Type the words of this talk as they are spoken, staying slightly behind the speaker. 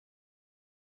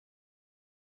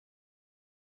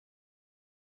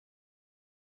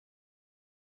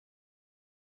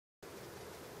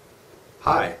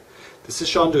Hi, this is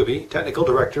Sean Deuby, Technical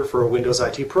Director for Windows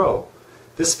IT Pro.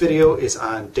 This video is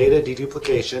on data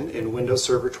deduplication in Windows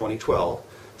Server 2012,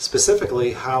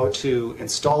 specifically how to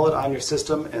install it on your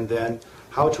system and then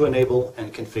how to enable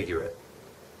and configure it.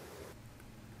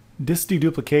 Disk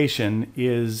deduplication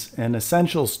is an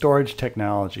essential storage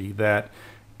technology that,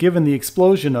 given the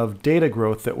explosion of data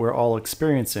growth that we're all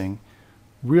experiencing,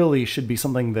 really should be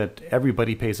something that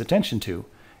everybody pays attention to.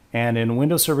 And in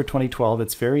Windows Server 2012,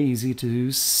 it's very easy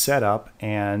to set up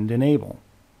and enable.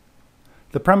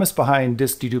 The premise behind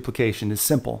disk deduplication is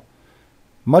simple.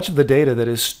 Much of the data that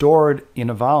is stored in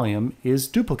a volume is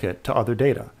duplicate to other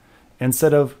data.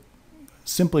 Instead of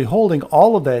simply holding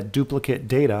all of that duplicate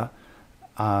data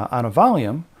on a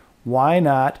volume, why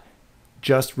not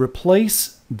just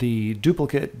replace the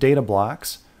duplicate data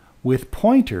blocks with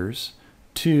pointers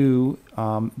to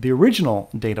the original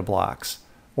data blocks,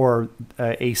 or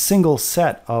a single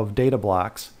set of data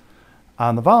blocks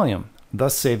on the volume,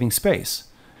 thus saving space.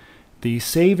 The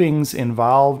savings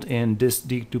involved in disk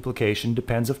deduplication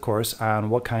depends, of course, on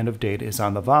what kind of data is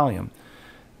on the volume.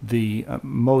 The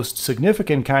most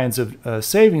significant kinds of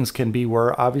savings can be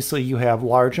where obviously you have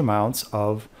large amounts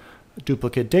of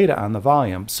duplicate data on the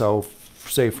volume. So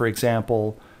say, for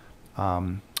example,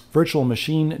 virtual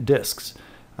machine disks.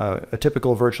 A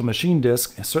typical virtual machine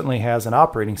disk certainly has an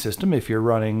operating system. If you're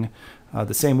running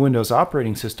the same Windows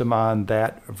operating system on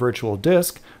that virtual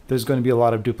disk, there's going to be a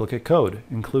lot of duplicate code,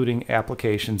 including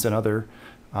applications and other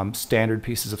standard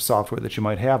pieces of software that you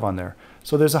might have on there.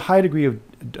 So there's a high degree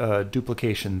of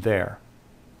duplication there.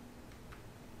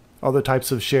 Other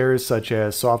types of shares, such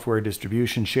as software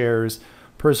distribution shares,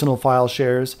 personal file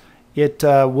shares, it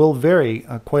will vary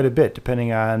quite a bit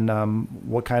depending on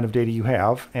what kind of data you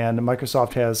have, and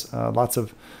Microsoft has lots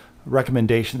of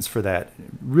recommendations for that,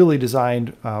 really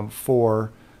designed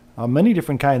for many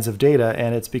different kinds of data,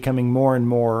 and it's becoming more and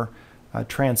more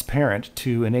transparent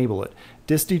to enable it.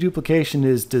 Disk deduplication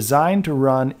is designed to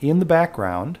run in the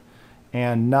background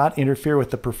and not interfere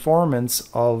with the performance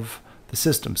of the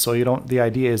system. So the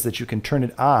idea is that you can turn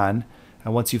it on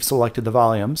once you've selected the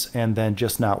volumes and then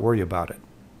just not worry about it.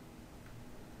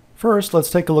 First, let's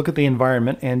take a look at the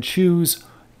environment and choose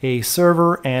a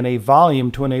server and a volume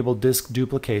to enable disk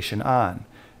duplication on.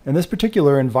 In this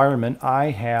particular environment, I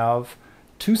have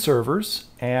two servers,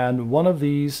 and one of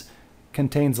these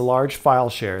contains a large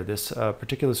file share, this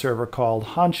particular server called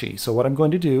Hanshi. So what I'm going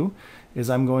to do is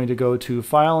I'm going to go to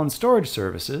File and Storage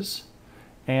Services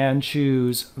and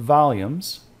choose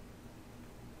Volumes.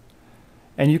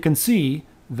 And you can see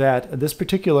that this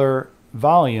particular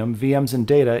volume, VMs and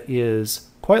Data, is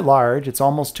quite large. It's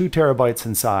almost 2 terabytes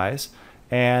in size,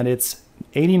 and it's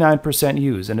 89%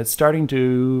 used, and it's starting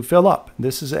to fill up.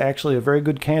 This is actually a very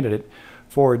good candidate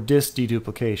for disk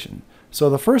deduplication. So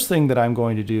the first thing that I'm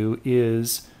going to do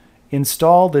is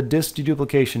install the disk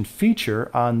deduplication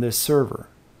feature on this server.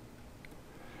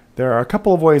 There are a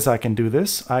couple of ways I can do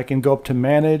this. I can go up to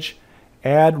Manage,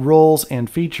 Add Roles and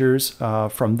Features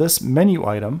from this menu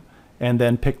item, and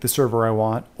then pick the server I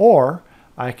want, or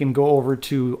I can go over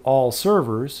to All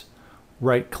Servers,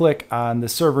 right-click on the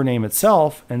server name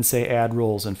itself, and say Add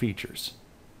Roles and Features.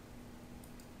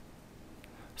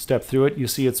 Step through it, you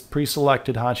see it's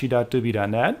pre-selected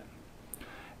hanshi.deuby.net.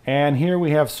 And here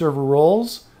we have server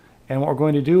roles, and what we're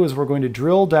going to do is we're going to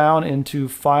drill down into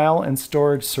File and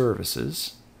Storage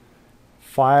Services,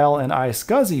 File and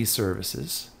iSCSI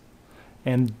Services,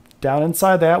 and down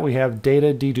inside that we have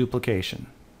Data Deduplication.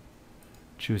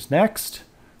 Choose Next.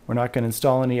 We're not going to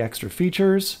install any extra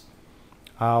features.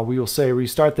 We will say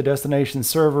restart the destination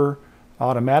server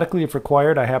automatically if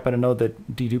required. I happen to know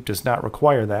that dedupe does not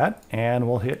require that, and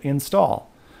we'll hit install.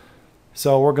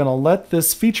 So we're going to let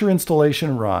this feature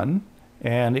installation run,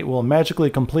 and it will magically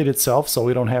complete itself, so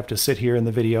we don't have to sit here in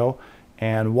the video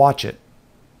and watch it.